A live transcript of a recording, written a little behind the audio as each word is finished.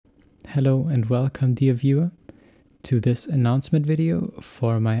Hello and welcome, dear viewer, to this announcement video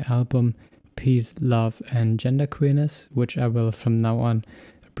for my album Peace, Love and Genderqueerness, which I will from now on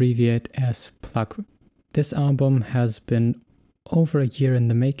abbreviate as PLUG. This album has been over a year in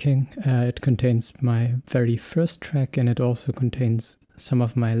the making. It contains my very first track and it also contains some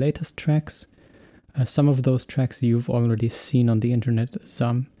of my latest tracks. Some of those tracks you've already seen on the internet,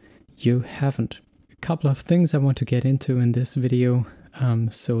 some you haven't. A couple of things I want to get into in this video.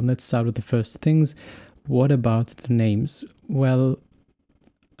 So let's start with the first things. What about the names? Well,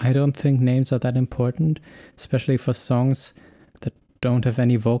 I don't think names are that important, especially for songs that don't have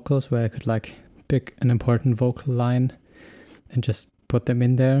any vocals, where I could like pick an important vocal line and just put them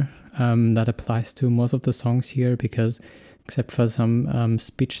in there. That applies to most of the songs here, because except for some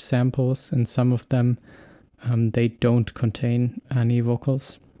speech samples and some of them, they don't contain any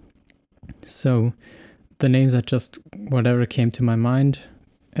vocals. So the names are just whatever came to my mind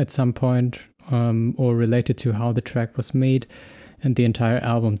at some point, or related to how the track was made, and the entire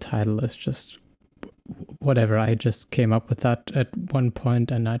album title is just whatever. I just came up with that at one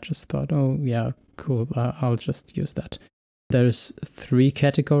point and I just thought, oh yeah, cool, I'll just use that. There's 3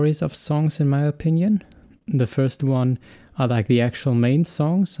 categories of songs in my opinion. The first one are like the actual main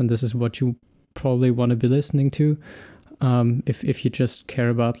songs, and this is what you probably want to be listening to. If you just care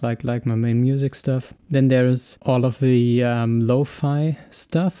about like my main music stuff. Then there's all of the lo-fi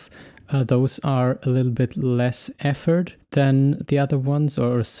stuff. Those are a little bit less effort than the other ones,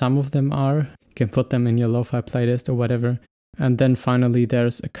 or some of them are. You can put them in your lo-fi playlist or whatever. And then finally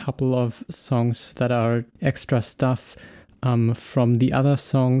there's a couple of songs that are extra stuff from the other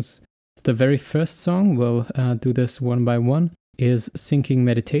songs. The very first song, we'll do this one by one, is Sinking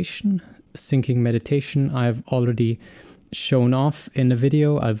Meditation. Sinking Meditation I've already shown off in a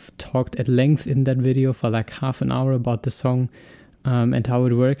video. I've talked at length in that video for like half an hour about the song and how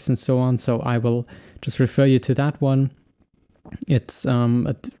it works and so on, so I will just refer you to that one. It's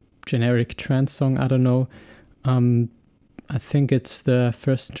a generic trance song, I don't know. I think it's the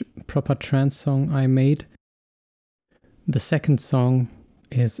first proper trance song I made. The second song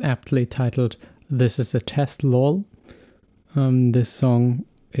is aptly titled This Is a Test Lol. This song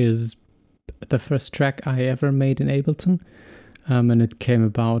is the first track I ever made in Ableton, and it came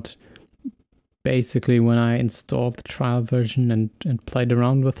about basically when I installed the trial version and played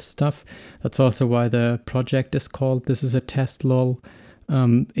around with stuff. That's also why the project is called This Is a Test Lol.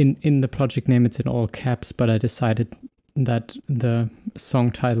 In the project name it's in all caps, but I decided that the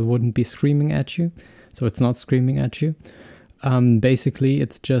song title wouldn't be screaming at you, so it's not screaming at you. Basically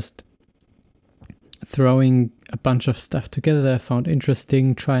it's just throwing a bunch of stuff together that I found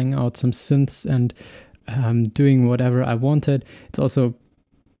interesting, trying out some synths and doing whatever I wanted. It's also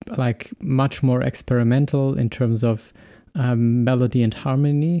like much more experimental in terms of melody and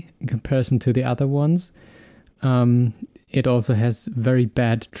harmony in comparison to the other ones. It also has very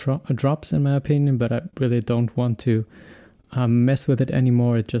bad drops in my opinion, but I really don't want to mess with it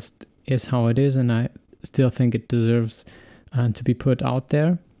anymore. It just is how it is, and I still think it deserves to be put out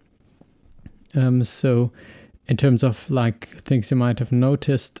there. So in terms of like things you might have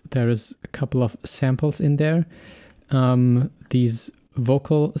noticed, there is a couple of samples in there. These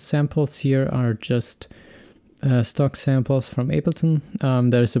vocal samples here are just stock samples from Ableton.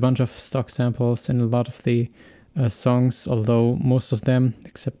 There's a bunch of stock samples in a lot of the songs, although most of them,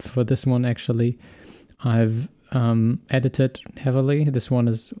 except for this one actually, I've edited heavily. This one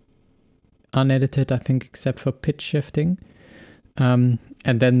is unedited, I think, except for pitch shifting.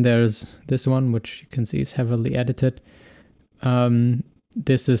 And then there's this one, which you can see is heavily edited.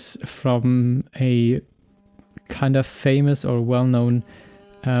 This is from a kind of famous or well-known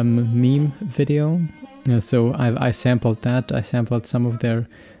meme video. So I sampled that. I sampled some of their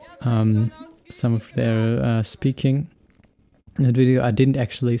speaking in that video. I didn't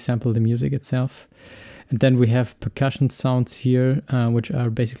actually sample the music itself. And then we have percussion sounds here, which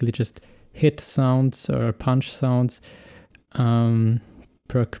are basically just hit sounds or punch sounds.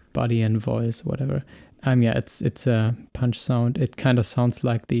 Perk, body and voice, whatever. Yeah, it's a punch sound. It kind of sounds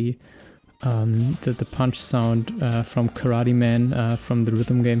like the punch sound from Karate Man from the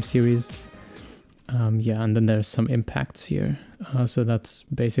rhythm game series. Yeah, and then there's some impacts here. So that's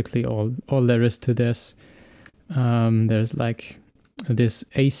basically all there is to this. There's like this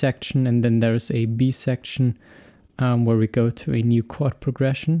A section, and then there's a B section where we go to a new chord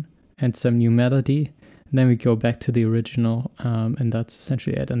progression and some new melody. And then we go back to the original, and that's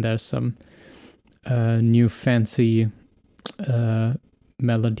essentially it. And there's some new fancy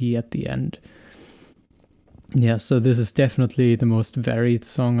melody at the end. Yeah, so this is definitely the most varied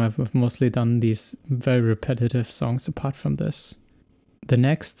song. I've mostly done these very repetitive songs apart from this. The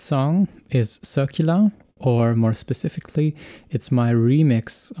next song is Circular, or more specifically, it's my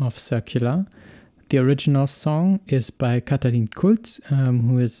remix of Circular. The original song is by Katalin Kult,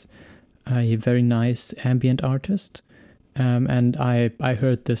 who is a very nice ambient artist. And I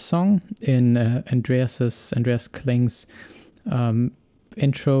heard this song in Andreas Kling's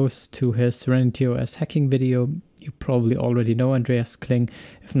intros to his Serenity OS hacking video. You probably already know Andreas Kling.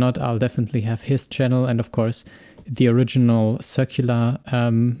 If not, I'll definitely have his channel, and of course the original Circular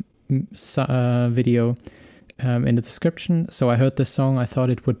video in the description. So I heard this song, I thought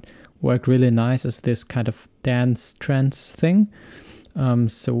it would work really nice as this kind of dance trance thing.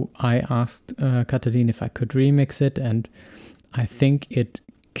 So I asked Katalin if I could remix it, and I think it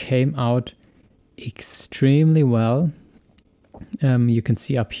came out extremely well. You can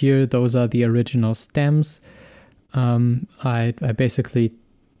see up here, those are the original stems. I basically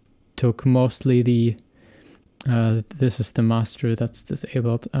took mostly the, this is the master that's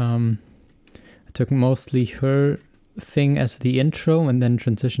disabled. I took mostly her thing as the intro and then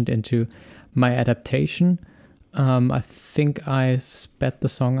transitioned into my adaptation. I think I sped the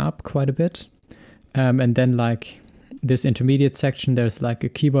song up quite a bit. And then like this intermediate section, there's like a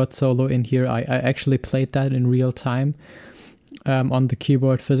keyboard solo in here. I actually played that in real time on the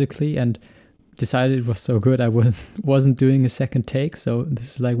keyboard physically and decided it was so good I wasn't doing a second take. So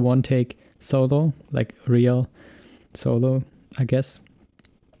this is like one take solo, like real solo, I guess.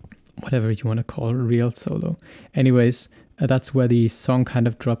 Whatever you want to call real solo. Anyways, that's where the song kind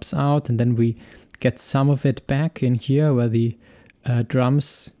of drops out, and then we get some of it back in here where the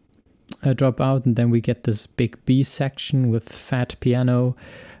drums drop out, and then we get this big B section with fat piano,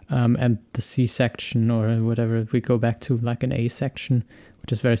 and the C section or whatever. We go back to like an A section,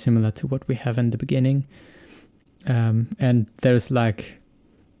 which is very similar to what we have in the beginning. And there's like,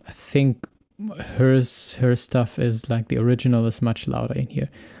 I think her stuff is like the original is much louder in here.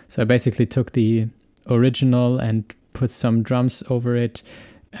 So I basically took the original and put some drums over it,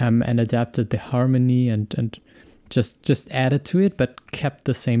 and adapted the harmony and just added to it, but kept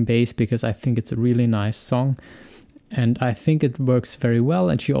the same bass because I think it's a really nice song. And I think it works very well.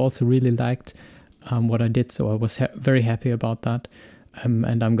 And she also really liked what I did. So I was very happy about that.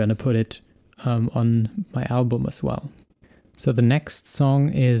 And I'm going to put it on my album as well. So the next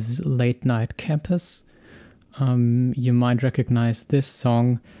song is Late Night Campus. You might recognize this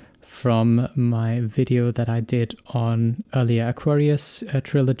song from my video that I did on earlier Aquarius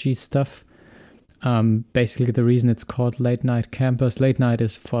trilogy stuff. Basically the reason it's called Late Night Campus, Late Night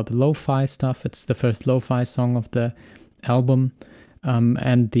is for the lo-fi stuff. It's the first lo-fi song of the album.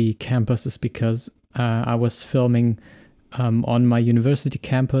 And the campus is because I was filming on my university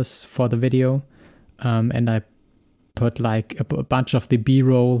campus for the video. And I put like a bunch of the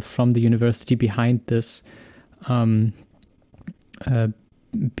B-roll from the university behind this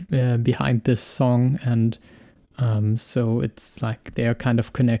song, and so it's like they're kind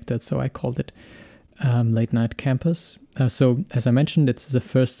of connected, so I called it Late Night Campus. So as I mentioned, it's the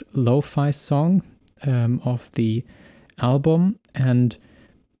first lo-fi song of the album, and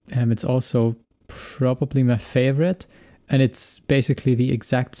it's also probably my favorite, and it's basically the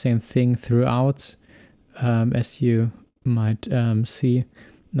exact same thing throughout, as you might see.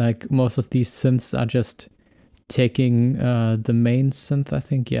 Like most of these synths are just taking the main synth, I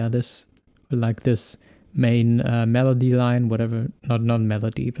think, yeah, this main melody line, whatever, not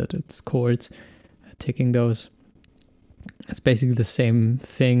melody, but it's chords, taking those. It's basically the same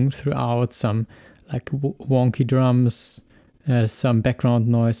thing throughout, some like wonky drums, some background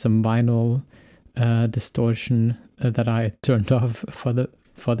noise, some vinyl distortion that I turned off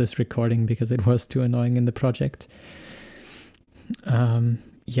for this recording because it was too annoying in the project.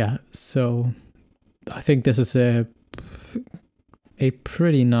 Yeah, so I think this is a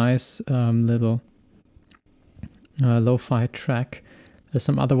pretty nice little lo-fi track. There's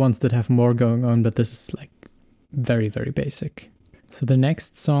some other ones that have more going on, but this is like very, very basic. So the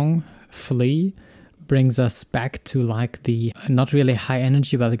next song, Flee, brings us back to like the not really high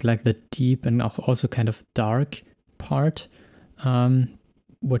energy, but like the deep and also kind of dark part,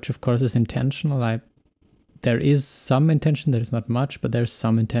 which of course is intentional. There is some intention, there's not much, but there's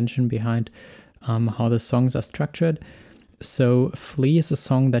some intention behind how the songs are structured. So Flee is a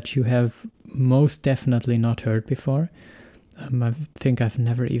song that you have most definitely not heard before. I think I've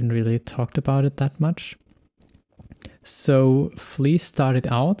never even really talked about it that much. So Flee started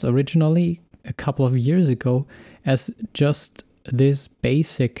out originally a couple of years ago as just this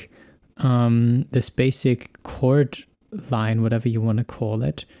basic chord line, whatever you want to call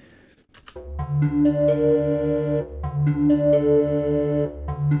it.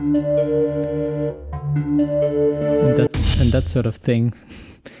 And and that sort of thing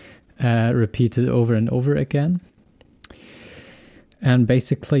repeated over and over again. And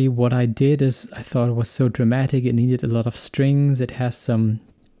basically what I did is I thought it was so dramatic, it needed a lot of strings, it has some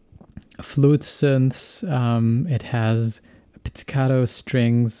flute synths, it has pizzicato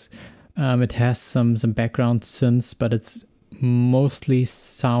strings, it has some background synths, but it's mostly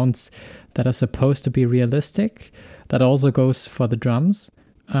sounds that are supposed to be realistic. That also goes for the drums,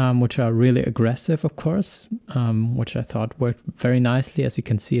 which are really aggressive, of course, which I thought worked very nicely. As you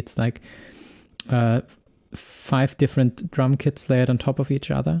can see, it's like 5 different drum kits layered on top of each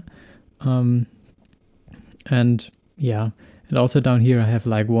other. And yeah, and also down here I have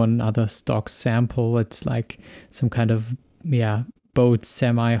like one other stock sample. It's like some kind of, yeah, bowed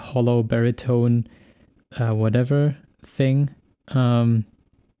semi-hollow baritone whatever thing.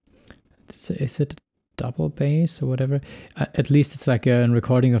 Is it a double bass or whatever? At least it's like a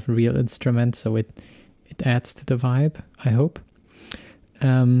recording of a real instrument, so it adds to the vibe, I hope.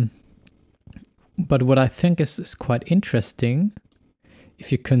 But what I think is quite interesting,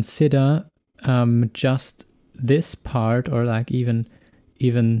 if you consider just this part, or like even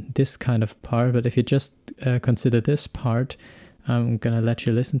this kind of part, but if you just consider this part, I'm gonna let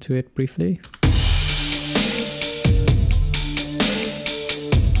you listen to it briefly.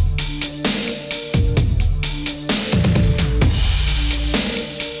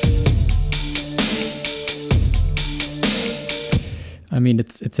 I mean,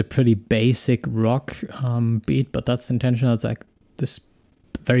 it's a pretty basic rock beat, but that's intentional. It's like this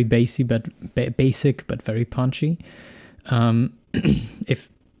very basic but very punchy. If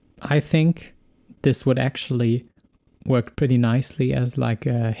I think this would actually work pretty nicely as like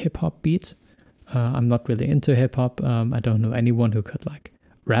a hip hop beat. I'm not really into hip hop. I don't know anyone who could like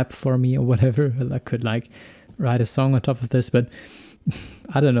rap for me or whatever, that could like write a song on top of this, but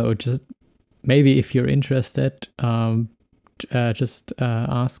I don't know, just maybe if you're interested, just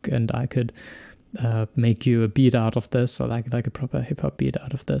ask and I could make you a beat out of this, or like a proper hip-hop beat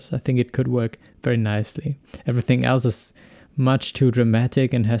out of this. I think it could work very nicely. Everything else is much too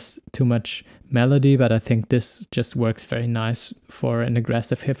dramatic and has too much melody, but I think this just works very nice for an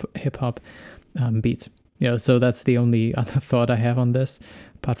aggressive hip-hop beat. Yeah, so that's the only other thought I have on this.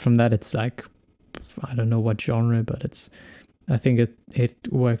 Apart from that, it's like, I don't know what genre, but I think it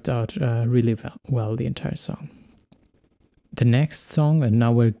worked out really well, the entire song. The next song, and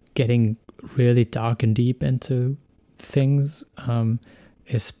now we're getting really dark and deep into things,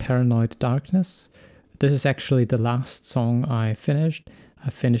 is Paranoid Darkness. This is actually the last song I finished. I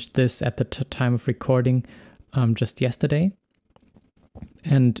finished this at the time of recording just yesterday.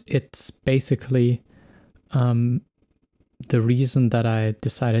 And it's basically the reason that I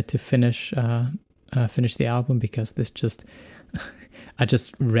decided to finish the album, because this I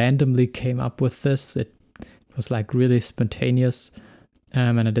just randomly came up with this. It was like really spontaneous,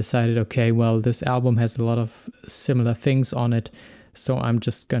 and I decided, okay, well, this album has a lot of similar things on it, so I'm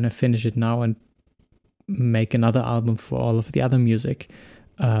just gonna finish it now and make another album for all of the other music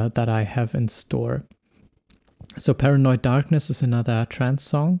that I have in store. So Paranoid Darkness is another trance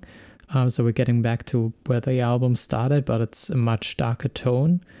song, so we're getting back to where the album started, but it's a much darker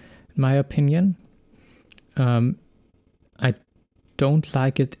tone, in my opinion. I don't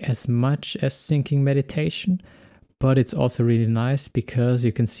like it as much as Sinking Meditation, but it's also really nice because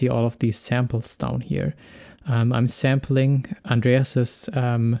you can see all of these samples down here. I'm sampling Andreas's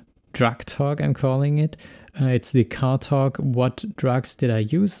drug talk, I'm calling it. It's the car talk, what drugs did I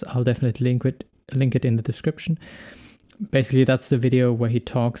use? I'll definitely link it in the description. Basically, that's the video where he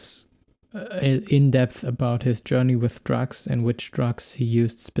talks in depth about his journey with drugs and which drugs he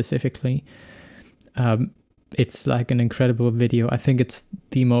used specifically. It's like an incredible video. I think it's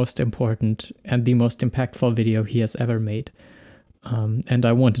the most important and the most impactful video he has ever made. And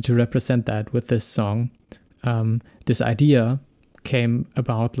I wanted to represent that with this song. This idea came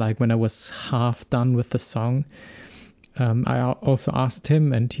about like when I was half done with the song. I also asked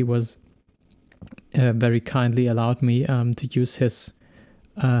him, and he was very kindly allowed me to use his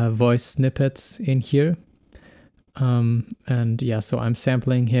voice snippets in here. And yeah, so I'm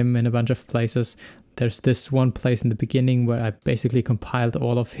sampling him in a bunch of places. There's this one place in the beginning where I basically compiled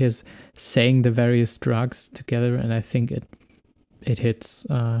all of his saying the various drugs together, and I think it hits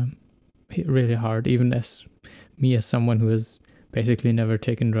really hard, even as someone who has basically never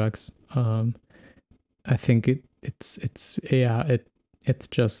taken drugs. I think it's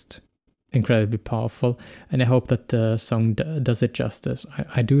just incredibly powerful, and I hope that the song does it justice.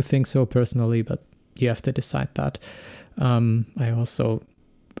 I do think so personally, but you have to decide that. I also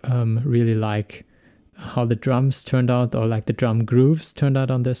really like how the drums turned out, or like the drum grooves turned out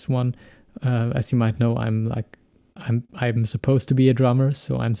on this one. As you might know, I'm like I'm supposed to be a drummer,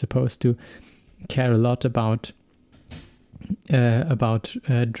 so I'm supposed to care a lot about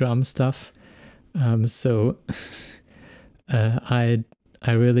drum stuff. So I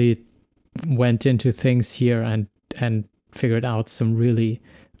really went into things here and figured out some really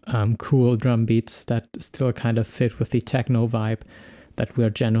cool drum beats that still kind of fit with the techno vibe that we're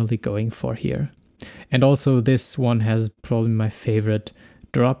generally going for here. And also this one has probably my favorite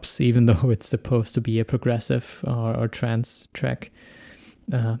drops, even though it's supposed to be a progressive or trance track.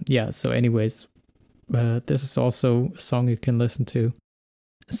 Yeah, so anyways, this is also a song you can listen to.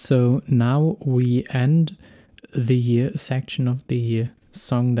 So now we end the section of the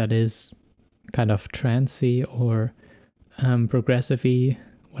song that is kind of trancey or progressive-y,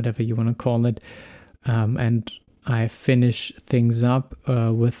 whatever you want to call it. And I finish things up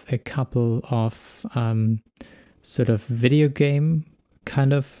with a couple of sort of video game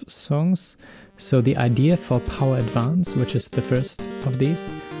kind of songs. So the idea for Power Advance, which is the first of these,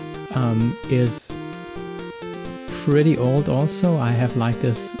 is pretty old also. I have like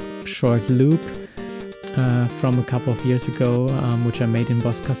this short loop from a couple of years ago, which I made in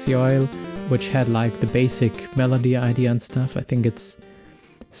Boscassioil, which had like the basic melody idea and stuff. I think it's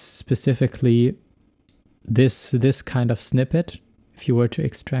specifically this kind of snippet. If you were to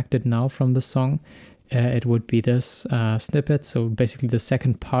extract it now from the song, it would be this snippet. So basically the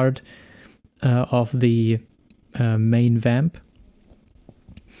second part of the main vamp.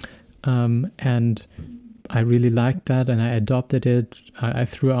 And I really liked that and I adopted it. I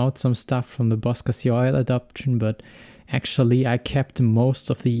threw out some stuff from the Boscassioil adoption, but actually I kept most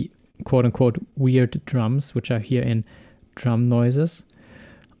of the quote-unquote weird drums, which are here in drum noises.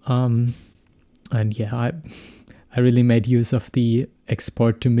 And yeah, I really made use of the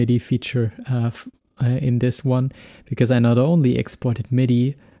export to MIDI feature in this one, because I not only exported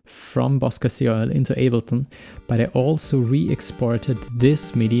MIDI from Boscassioil into Ableton, but I also re-exported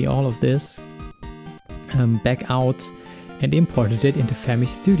this MIDI, all of this, back out and imported it into Fami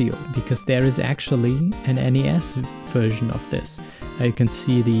Studio, because there is actually an NES version of this. You can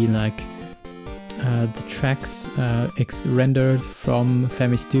see the the tracks rendered from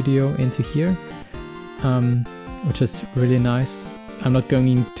Fami Studio into here, which is really nice. I'm not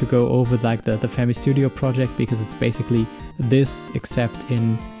going to go over like the Fami Studio project, because it's basically this except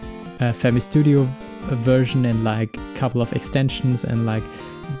in Fami Studio version and like a couple of extensions and like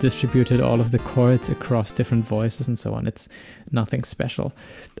distributed all of the chords across different voices and so on. It's nothing special.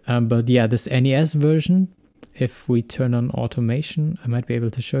 But yeah, this NES version, if we turn on automation, I might be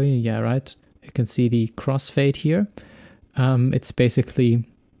able to show you. Yeah, right. You can see the crossfade here. It's basically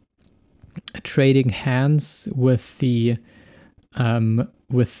trading hands with the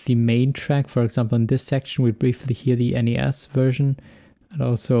main track. For example, in this section, we briefly hear the NES version, and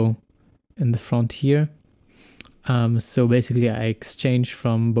also in the front here. So basically, I exchange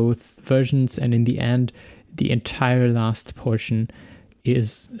from both versions, and in the end, the entire last portion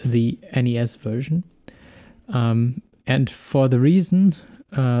is the NES version. And for the reason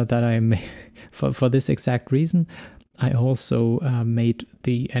that I made, for this exact reason, I also made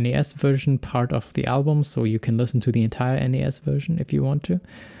the NES version part of the album, so you can listen to the entire NES version if you want to.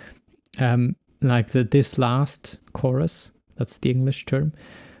 Like this last chorus, that's the English term.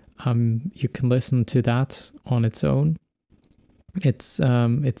 You can listen to that on its own. It's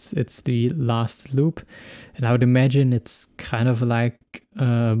the last loop, and I would imagine it's kind of like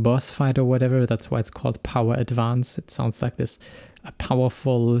a boss fight or whatever. That's why it's called Power Advance. It sounds like this a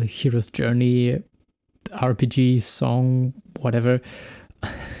powerful hero's journey RPG song, whatever.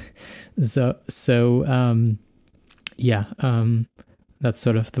 Yeah, that's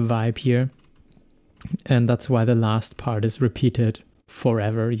sort of the vibe here, and that's why the last part is repeated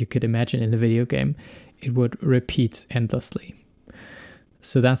forever. You could imagine in a video game it would repeat endlessly.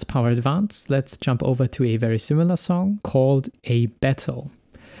 So that's Power Advance. Let's jump over to a very similar song called A Battle.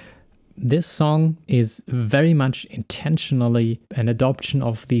 This song is very much intentionally an adoption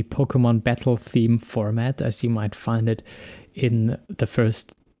of the Pokemon battle theme format, as you might find it in the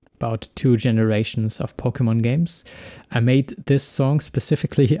first about 2 generations of Pokemon games. I made this song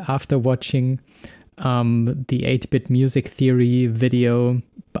specifically after watching the 8-Bit Music Theory video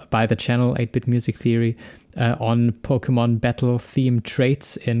by the channel 8-Bit Music Theory on Pokemon battle theme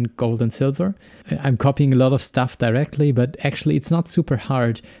traits in Gold and Silver. I'm copying a lot of stuff directly, but actually it's not super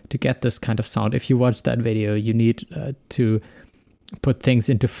hard to get this kind of sound. If you watch that video, you need to put things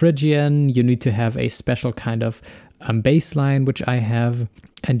into Phrygian, you need to have a special kind of bass line, which I have,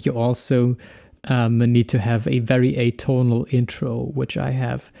 and you also need to have a very atonal intro, which I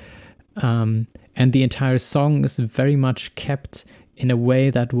have. And the entire song is very much kept in a way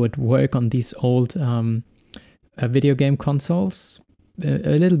that would work on these old video game consoles,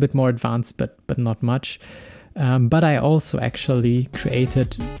 a little bit more advanced, but not much. But I also actually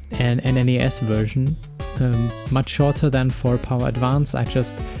created an NES version, much shorter than for Power Advance. I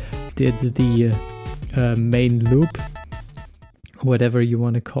just did the main loop, whatever you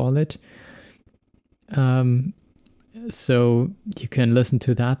want to call it. So you can listen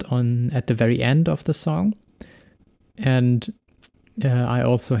to that at the very end of the song. And I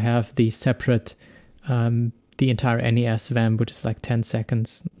also have the separate, the entire NES VAM, which is like 10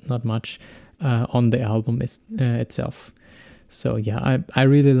 seconds, not much, on the album itself. So yeah, I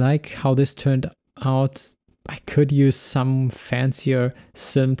really like how this turned out. I could use some fancier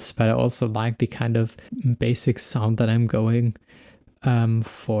synths, but I also like the kind of basic sound that I'm going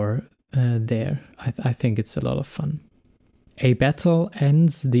for there. I think it's a lot of fun. A Battle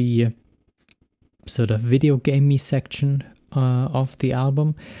ends the sort of video gamey section of the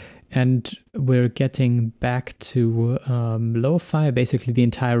album, and we're getting back to lo-fi. Basically the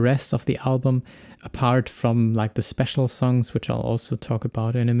entire rest of the album, apart from like the special songs, which I'll also talk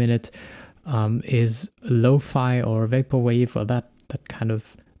about in a minute, is lo-fi or vaporwave, or that kind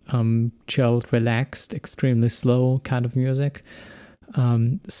of chilled, relaxed, extremely slow kind of music.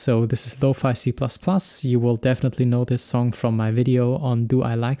 So this is Lo-Fi C++. You will definitely know this song from my video on Do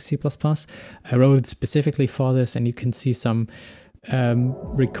I Like C++. I wrote it specifically for this, and you can see some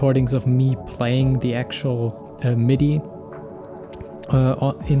recordings of me playing the actual MIDI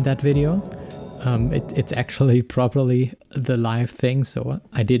in that video. It's actually properly the live thing, so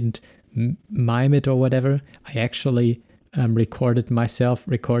I didn't mime it or whatever. I actually recorded myself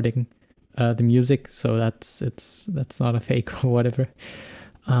recording the music, so that's not a fake or whatever.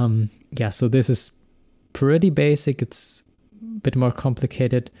 Yeah, so this is pretty basic. It's a bit more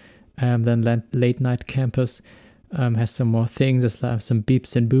complicated than Late Night Campus. Has some more things. There's some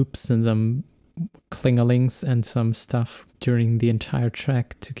beeps and boops and some clingalings and some stuff during the entire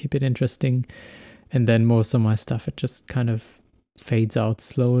track to keep it interesting. And then most of my stuff, it just kind of fades out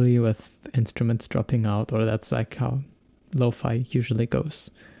slowly with instruments dropping out, or that's like how lo-fi usually goes.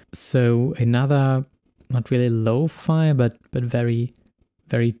 So another, not really lo-fi, but very,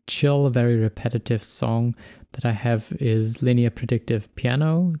 very chill, very repetitive song that I have is Linear Predictive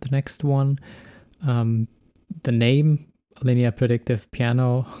Piano, the next one. The name Linear Predictive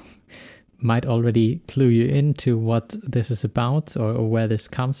Piano might already clue you into what this is about, or where this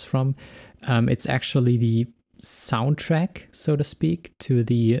comes from. It's actually the soundtrack, so to speak, to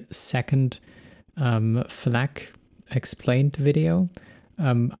the second FLAC Explained video,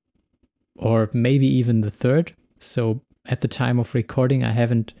 or maybe even the third. So at the time of recording, I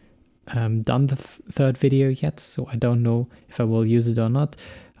haven't done the third video yet, so I don't know if I will use it or not.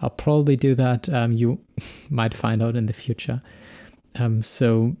 I'll probably do that. You might find out in the future.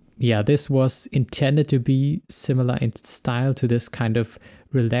 So yeah, this was intended to be similar in style to this kind of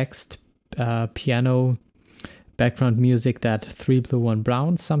relaxed piano background music that 3 Blue 1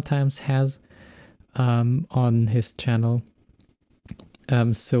 Brown sometimes has on his channel.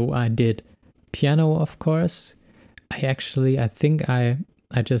 So I did piano, of course. I think I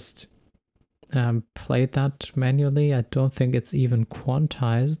just played that manually. I don't think it's even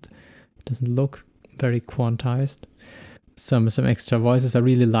quantized. It doesn't look very quantized. Some extra voices. I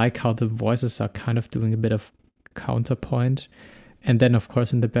really like how the voices are kind of doing a bit of counterpoint. And then of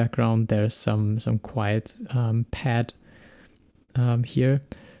course in the background there's some quiet pad here.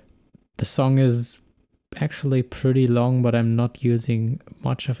 The song is actually pretty long, but I'm not using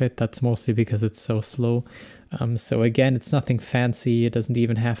much of it. That's mostly because it's so slow. So again, it's nothing fancy. It doesn't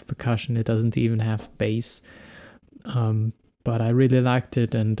even have percussion. It doesn't even have bass. But I really liked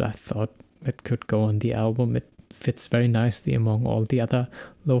it, and I thought it could go on the album. It fits very nicely among all the other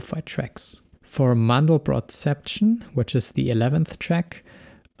lo-fi tracks. For Mandelbrotception, which is the 11th track,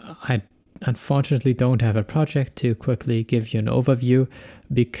 I unfortunately don't have a project to quickly give you an overview,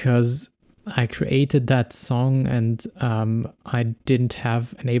 because I created that song and I didn't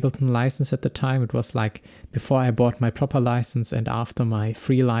have an Ableton license at the time. It was like before I bought my proper license and after my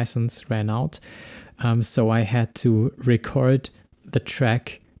free license ran out. So I had to record the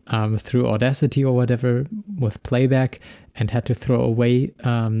track through Audacity or whatever with playback, and had to throw away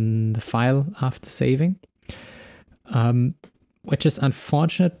the file after saving, which is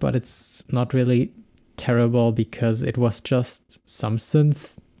unfortunate, but it's not really terrible because it was just some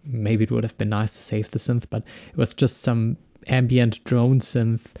synth. Maybe it would have been nice to save the synth, but it was just some ambient drone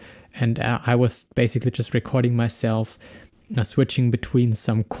synth, and I was basically just recording myself switching between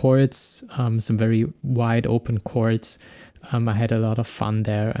some chords, some very wide open chords. I had a lot of fun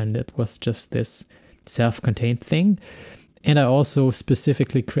there, and it was just this self-contained thing. And I also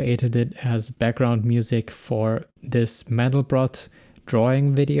specifically created it as background music for this Mandelbrot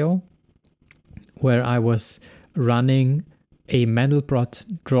drawing video, where I was running a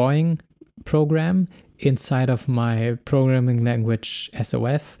Mandelbrot drawing program inside of my programming language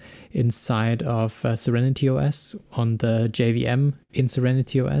SOF, inside of Serenity OS on the JVM in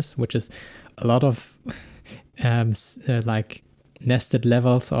Serenity OS, which is a lot of like nested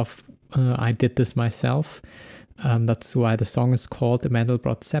levels of I did this myself. That's why the song is called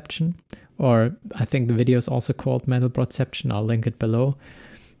Mandelbrotception, or I think the video is also called Mandelbrotception. I'll link it below.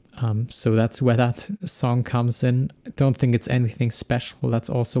 So that's where that song comes in. I don't think it's anything special. That's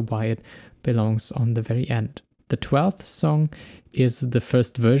also why it belongs on the very end. The 12th song is the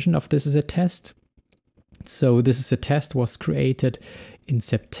first version of This Is a Test. So This Is a Test was created in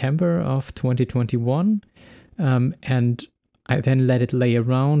September of 2021. And I then let it lay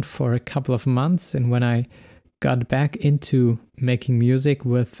around for a couple of months. And when I got back into making music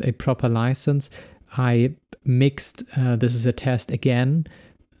with a proper license, I mixed This Is a Test again,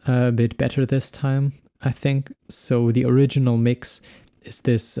 a bit better this time, I think. So the original mix is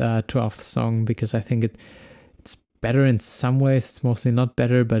this 12th song, because I think it's better in some ways. It's mostly not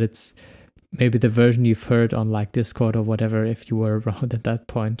better, but it's maybe the version you've heard on like Discord or whatever, if you were around at that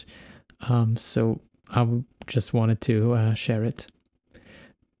point. So I just wanted to share it.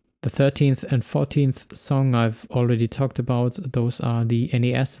 The 13th and 14th song I've already talked about. Those are the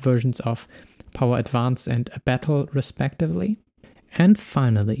NES versions of Power Advance and Battle, respectively. And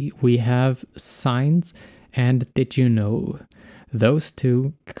finally, we have Signs and Did You Know? Those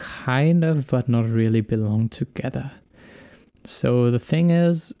two kind of, but not really belong together. So the thing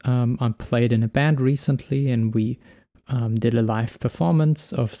is, I played in a band recently, and we did a live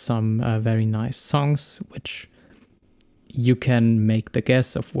performance of some very nice songs, which you can make the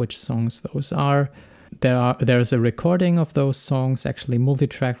guess of which songs those are. There's a recording of those songs, actually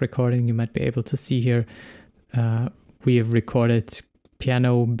multi-track recording. You might be able to see here. We have recorded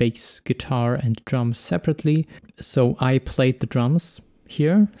piano, bass, guitar, and drums separately. So I played the drums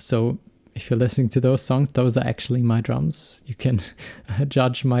here. So if you're listening to those songs, those are actually my drums. You can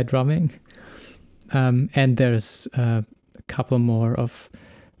judge my drumming. And there's a couple more of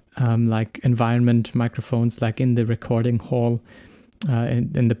like environment microphones, like in the recording hall,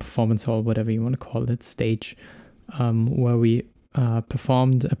 in the performance hall, whatever you want to call it, stage, where we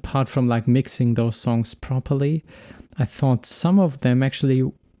performed. Apart from like mixing those songs properly, I thought some of them actually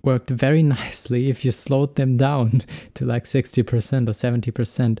worked very nicely if you slowed them down to like 60% or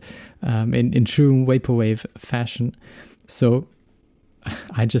 70% in true Vaporwave fashion. So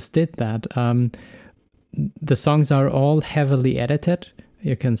I just did that. The songs are all heavily edited.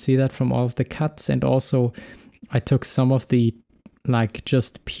 You can see that from all of the cuts. And also I took some of the like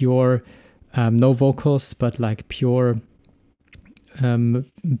just pure, no vocals, but like pure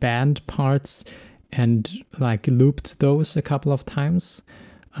band parts and like looped those a couple of times.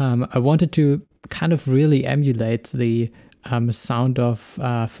 I wanted to kind of really emulate the sound of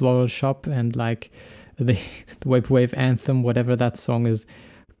Floral Shop and like the Vaporwave anthem, whatever that song is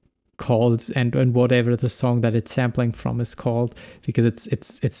called, and whatever the song that it's sampling from is called, because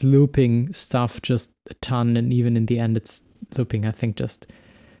it's looping stuff just a ton, and even in the end it's looping, I think, just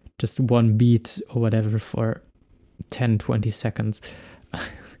one beat or whatever for 10-20 seconds,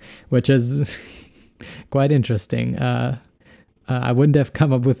 which is quite interesting. I wouldn't have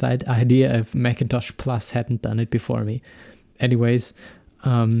come up with that idea if Macintosh Plus hadn't done it before me. Anyways,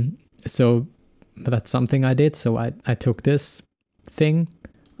 so that's something I did. So I took this thing,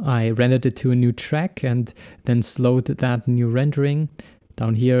 I rendered it to a new track, and then slowed that new rendering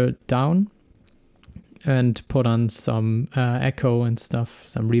down here down, and put on some echo and stuff,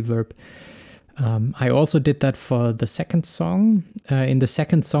 some reverb. I also did that for the second song. In the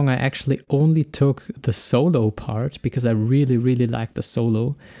second song, I actually only took the solo part because I really, really like the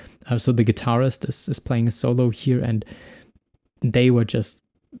solo. So the guitarist is playing a solo here, and they were just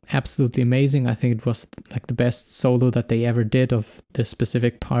absolutely amazing. I think it was like the best solo that they ever did of this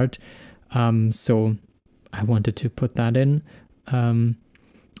specific part. So I wanted to put that in.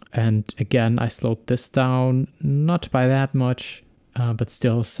 And again, I slowed this down, not by that much, but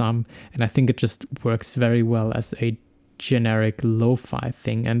still some. And I think it just works very well as a generic lo-fi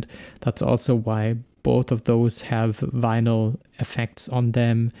thing. And that's also why both of those have vinyl effects on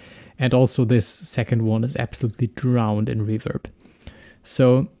them. And also this second one is absolutely drowned in reverb.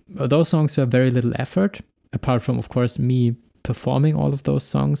 So those songs were very little effort, apart from, of course, me performing all of those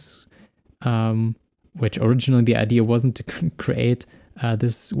songs, which originally the idea wasn't to create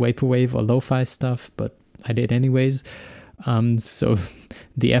this Vaporwave or lo-fi stuff, but I did anyways. So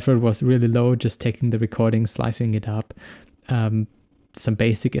the effort was really low, just taking the recording, slicing it up, some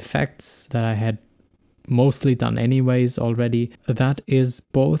basic effects that I had mostly done anyways already. That is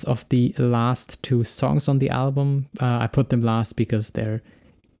both of the last 2 songs on the album. I put them last because they're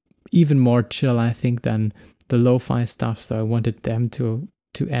even more chill, I think, than the lo-fi stuff, so I wanted them to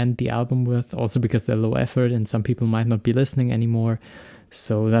end the album with, also because they're low effort and some people might not be listening anymore.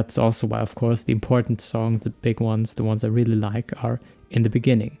 So that's also why, of course, the important songs, the big ones, the ones I really like, are in the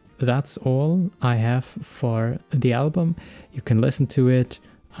beginning. That's all I have for the album. You can listen to it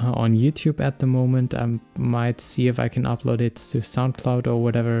on YouTube at the moment. I might see if I can upload it to SoundCloud or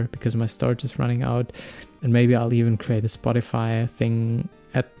whatever, because my storage is running out. And maybe I'll even create a Spotify thing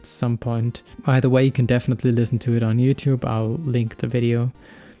at some point. Either way, you can definitely listen to it on YouTube. I'll link the video.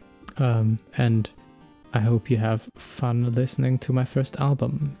 And I hope you have fun listening to my first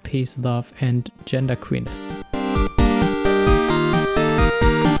album. Peace, love, and genderqueerness.